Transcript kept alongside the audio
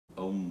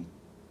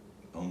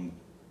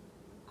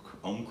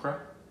Omkara?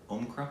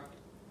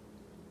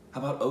 How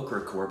about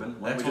ochre, Corbin?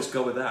 Why don't we just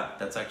go with that?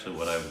 That's actually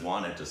what I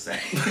wanted to say.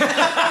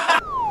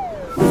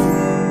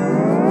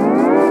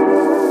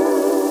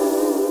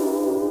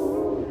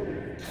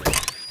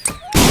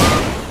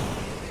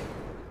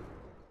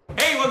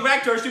 Hey, welcome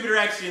back to our Stupid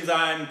Reactions.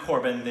 I'm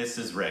Corbin. This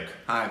is Rick.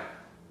 Hi.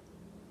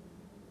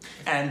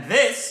 And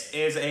this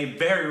is a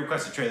very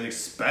requested trailer,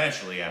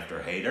 especially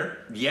after Hater.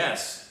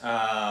 Yes.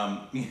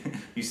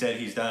 You said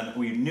he's done,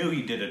 we knew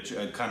he did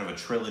a kind of a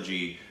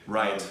trilogy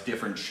of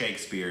different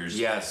Shakespeares.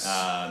 Yes.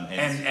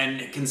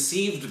 And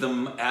conceived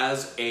them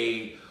as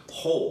a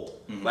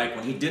whole. Mm-hmm. Like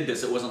when he did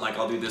this, it wasn't like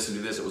I'll do this and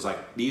do this. It was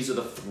like, these are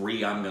the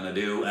three I'm going to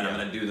do, and I'm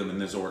going to do them in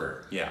this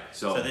order. Yeah.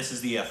 So this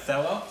is the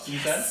Othello, you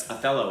said?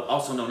 Othello,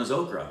 also known as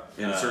Okra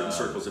in certain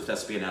circles of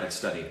thespianatic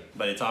study.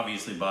 But it's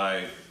obviously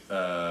by...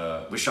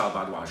 Vishal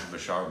Bhardwaj.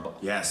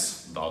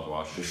 Yes.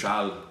 Bhardwaj.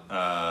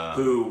 Vishal,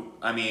 who,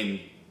 I mean,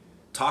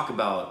 talk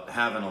about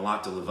having a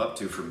lot to live up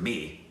to for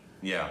me.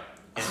 Yeah.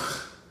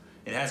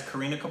 It has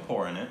Kareena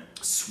Kapoor in it.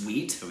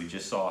 Sweet. So we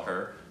just saw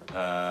her.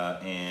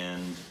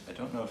 And I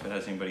don't know if it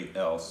has anybody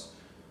else.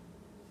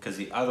 Because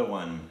the other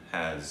one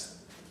has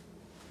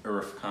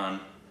Irfan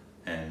Khan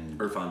and...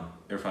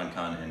 Irfan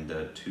Khan and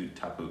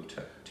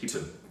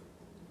Tipu.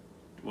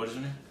 What is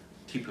her name?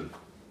 Tipu.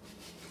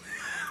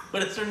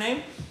 What is her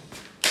name?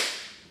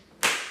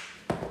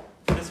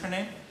 What is her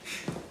name?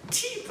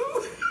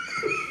 Tipu.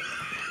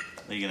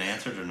 Are you gonna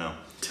answer it or no?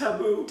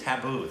 Taboo.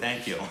 Taboo,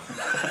 thank you.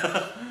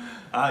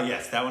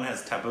 Yes, that one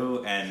has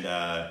Taboo and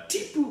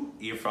Tipu.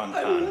 Irfan Khan.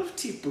 I love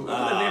Tipu.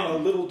 I'm gonna name a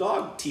little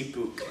dog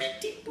Tipu. Come here,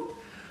 Tipu.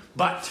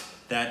 But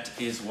that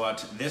is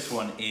what this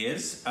one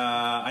is.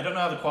 I don't know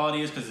how the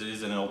quality is because it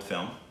is an old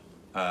film.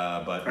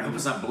 But I hope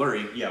it's not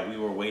blurry. Yeah, we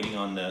were waiting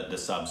on the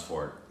subs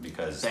for it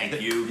because thank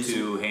you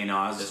to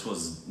HANOZ. This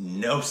was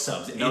no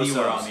subs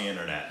anywhere on the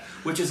internet,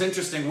 which is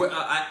interesting.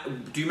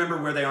 Do you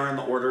remember where they are in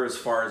the order as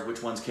far as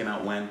which ones came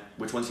out when?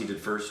 Which ones he did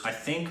first? I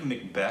think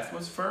Macbeth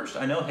was first.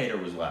 I know Hater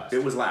was last.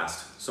 It was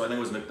last, so I think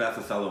it was Macbeth,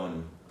 Othello,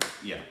 and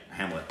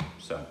Hamlet.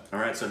 So all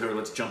right, so here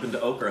let's jump into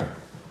Okra.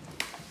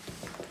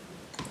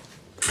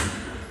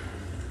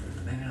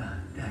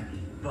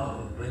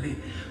 Bahubali.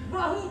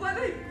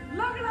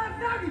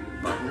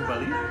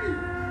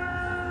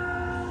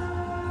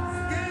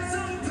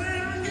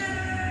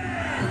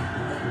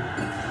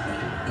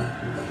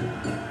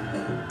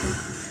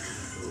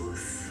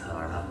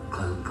 सारा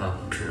कल का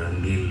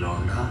फिरंगी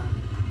लौंडा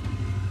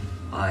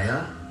आया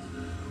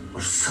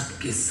और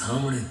सबके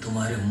सामने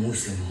तुम्हारे मुंह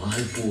से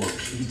मालपुआ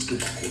खींच के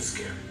घुस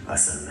गया।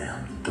 असल में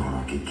हम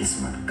दोनों की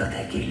किस्मत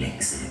गधे की लिंक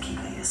से लिखी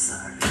गई है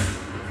सर।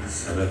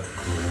 सरत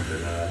को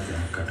दिला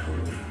या कठोर।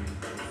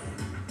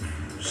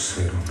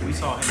 We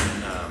saw him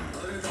in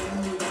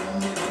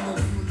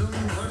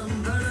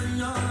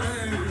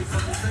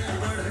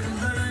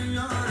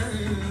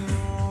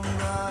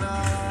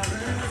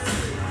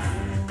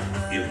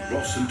If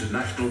Ross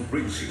International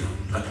brings you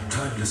a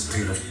timeless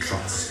tale of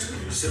trust,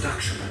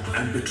 seduction,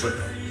 and betrayal,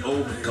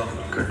 Omkara.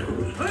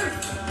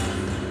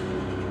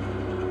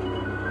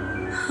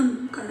 हम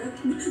ओमकारा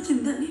के बिना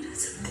जिंदा नहीं रह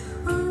सकते।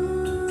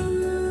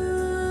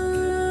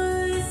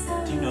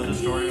 Do you know the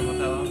story of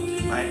Othello?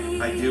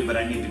 I do, but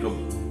I need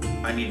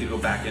to go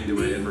back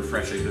into it and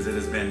refresh it because it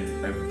has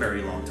been a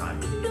very long time.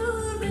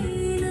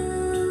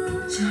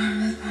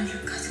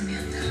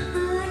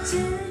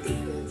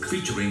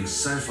 Featuring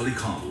Saif Ali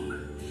Khan,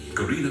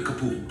 Kareena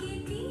Kapoor,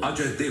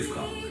 Ajay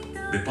Devgan,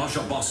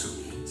 Bipasha Basu,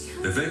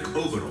 Vivek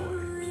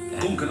Oberoi,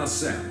 Konkana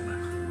Sen,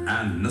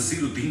 and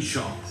Nasiruddin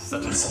Shah.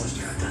 समझ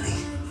में आता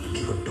नहीं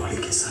कि वो टोली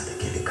के साथ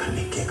अकेले घर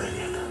में क्या कर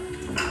लिया था।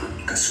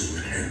 कसूर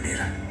है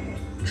मेरा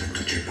जो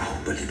तुझे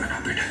बाहुबली बना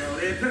बैठा।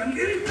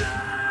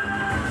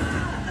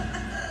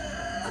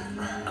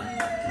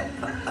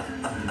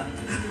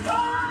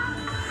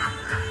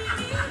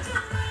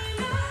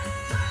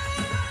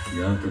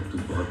 यहाँ तक तू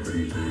बहुत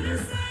बड़ी चुड़ैल है,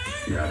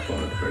 यहाँ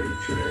बहुत बड़ी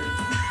चुड़ैल।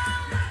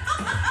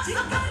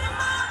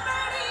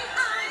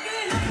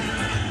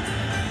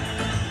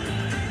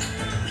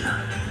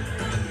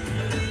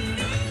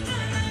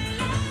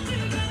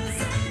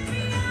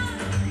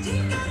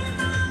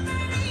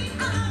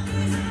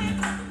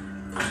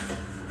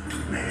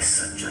 मेरे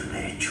सज्जन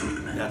मेरे झूठ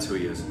में। That's who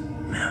he is.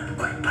 मैं अब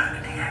कोई फर्क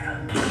नहीं आएगा।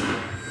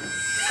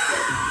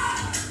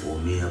 वो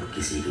मैं अब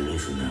किसी को नहीं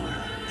सुनने वाला।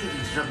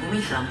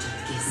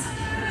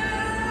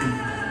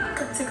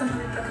 कम से कम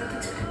हमें पता तो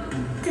चले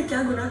कि क्या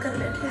गुनाह कर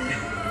बैठे हैं।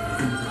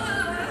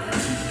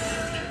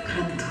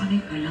 ग्रंथों ने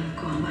कलम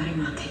को हमारे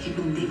माथे की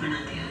बंदी बना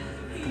दिया,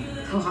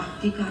 तो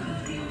आपकी क्या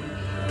गलती होगी?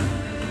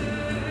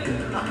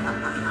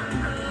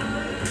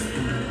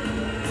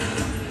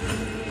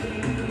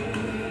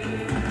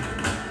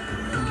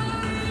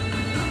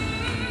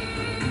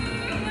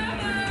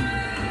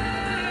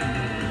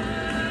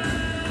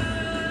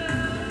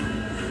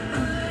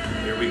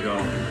 Here we go.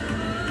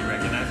 You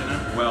recognize it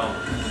now? Well.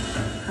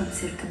 हम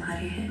सिर्फ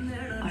तुम्हारे हैं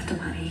और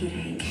तुम्हारे ही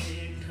रहेंगे।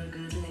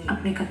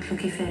 अपने कत्लों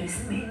की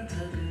फहरिस्त में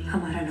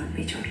हमारा नाम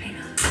भी जोड़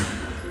लेना।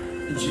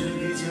 जग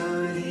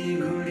जारी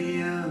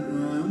गुड़िया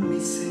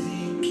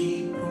मिसरी की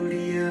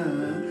पुड़िया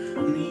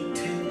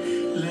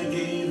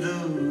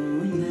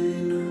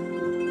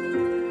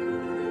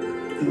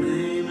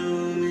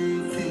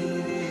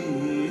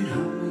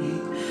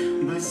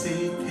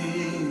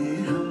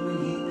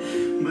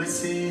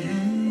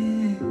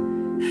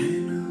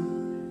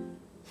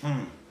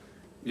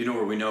You know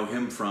where we know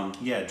him from?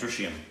 Yeah,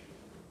 Drishium.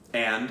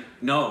 And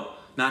no,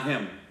 not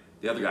him.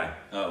 The other guy.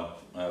 Oh,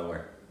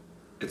 where?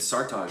 It's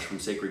Sartaj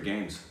from Sacred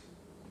Games.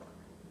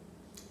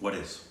 What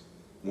is?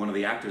 One of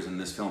the actors in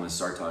this film is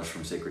Sartaj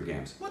from Sacred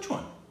Games. Which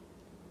one?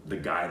 The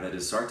guy that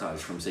is Sartaj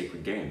from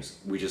Sacred Games.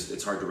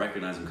 It's hard to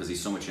recognize him because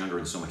he's so much younger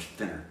and so much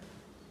thinner.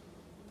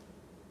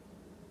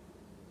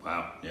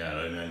 Wow. Yeah,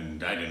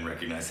 I didn't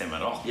recognize him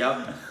at all.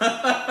 Yep.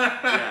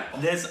 Yeah.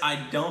 This, I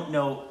don't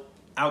know,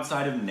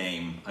 outside of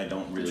name, I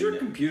don't really Did your know.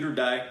 computer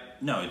die?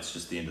 No, it's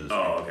just the end of the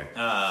Oh, screen.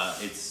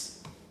 okay.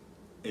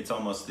 It's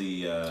almost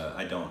the,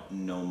 I don't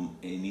know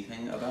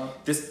anything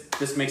about.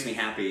 This makes me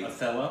happy.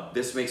 Othello?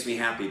 This makes me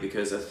happy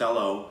because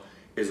Othello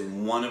is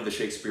one of the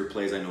Shakespeare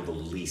plays I know the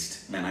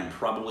least. And I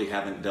probably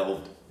haven't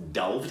delved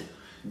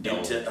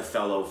into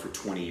Othello for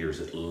 20 years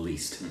at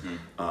least.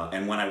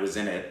 And when I was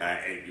in it,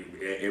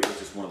 it was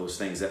just one of those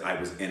things that I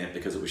was in it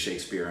because it was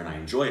Shakespeare and I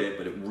enjoyed it,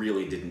 but it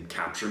really didn't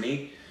capture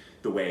me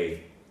the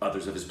way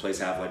others of his plays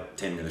have, like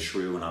Taming of the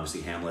Shrew and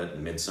obviously Hamlet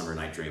and Midsummer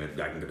Night Dream.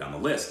 I can go down the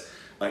list.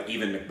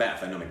 Even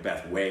Macbeth. I know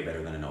Macbeth way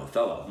better than I know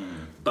Othello.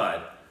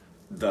 But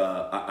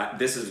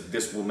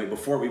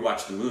before we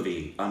watch the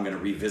movie, I'm going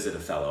to revisit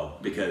Othello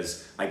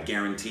because I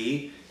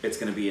guarantee it's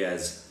going to be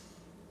as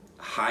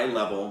high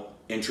level,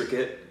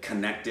 intricate,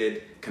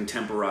 connected,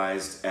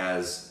 contemporized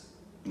as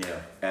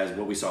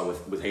what we saw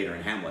with Hader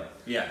and Hamlet.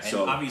 Yeah, and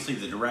so obviously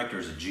the director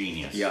is a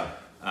genius. Yeah.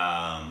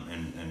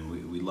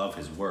 And we love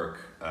his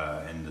work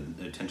and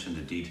the attention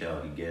to detail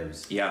he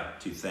gives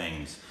to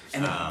things.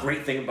 And the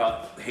great thing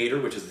about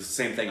Hader, which is the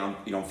same thing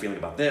I'm feeling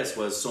about this,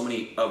 was so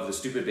many of the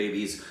stupid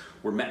babies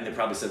were and they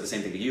probably said the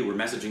same thing to you, were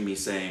messaging me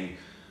saying,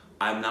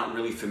 I'm not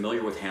really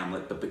familiar with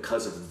Hamlet, but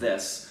because of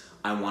this,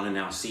 I want to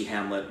now see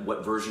Hamlet.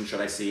 What version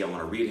should I see? I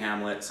want to read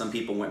Hamlet. Some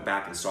people went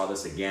back and saw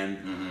this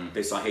again.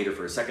 They saw Hader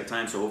for a second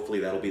time, so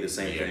hopefully that'll be the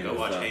same thing. Go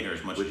watch Hader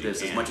as much as you can.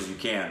 As much as you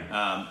can.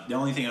 The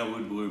only thing I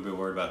would be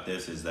worried about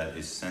this is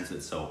that since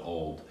it's so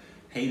old,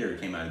 Hader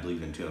came out, I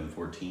believe, in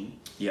 2014.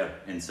 Yeah.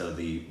 And so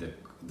the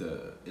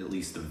at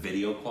least the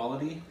video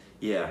quality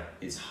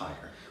is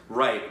higher.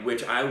 Right,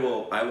 which I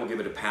will give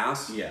it a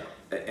pass. Yeah.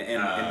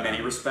 In many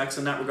respects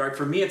in that regard.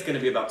 For me, it's going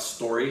to be about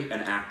story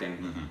and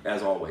acting,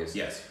 as always.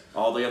 Yes.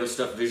 All the other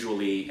stuff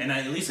visually, and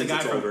at least the guy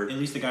from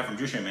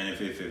Drishium, and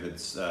if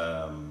it's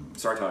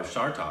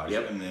Sartaj,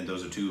 yep. And then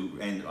those are two,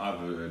 and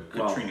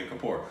Karina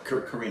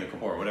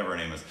Kapoor, whatever her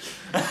name is.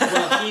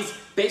 Well, he's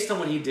based on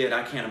what he did.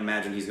 I can't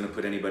imagine he's going to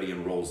put anybody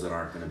in roles that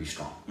aren't going to be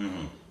strong.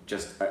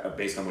 Just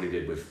based on what he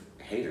did with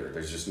Hader,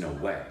 there's just no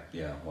way.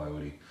 Yeah, why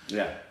would he?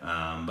 Yeah.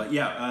 But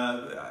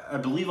yeah, I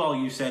believe all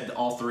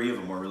three of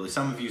them were really.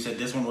 Some of you said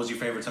this one was your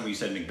favorite. Some of you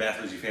said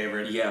Macbeth was your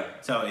favorite. Yeah.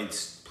 So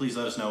please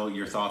let us know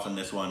your thoughts on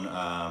this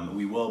one.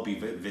 We will be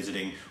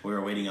visiting. We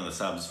were waiting on the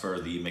subs for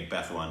the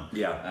Macbeth one.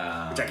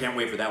 Yeah. Which I can't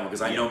wait for that one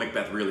because I know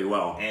Macbeth really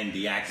well. And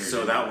the actors.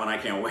 So that one I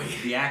can't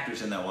wait. The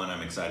actors in that one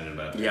I'm excited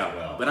about as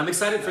well. But I'm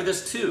excited for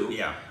this too.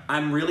 Yeah.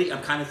 I'm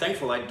kind of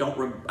thankful. I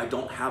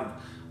don't have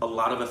a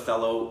lot of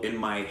Othello in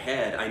my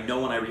head. I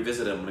know when I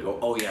revisit it, I'm gonna go,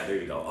 oh yeah, there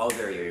you go. Oh,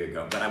 there you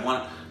go. But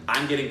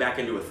I'm getting back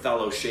into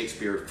Othello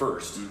Shakespeare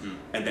first,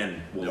 and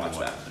then we'll watch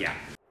that. Yeah.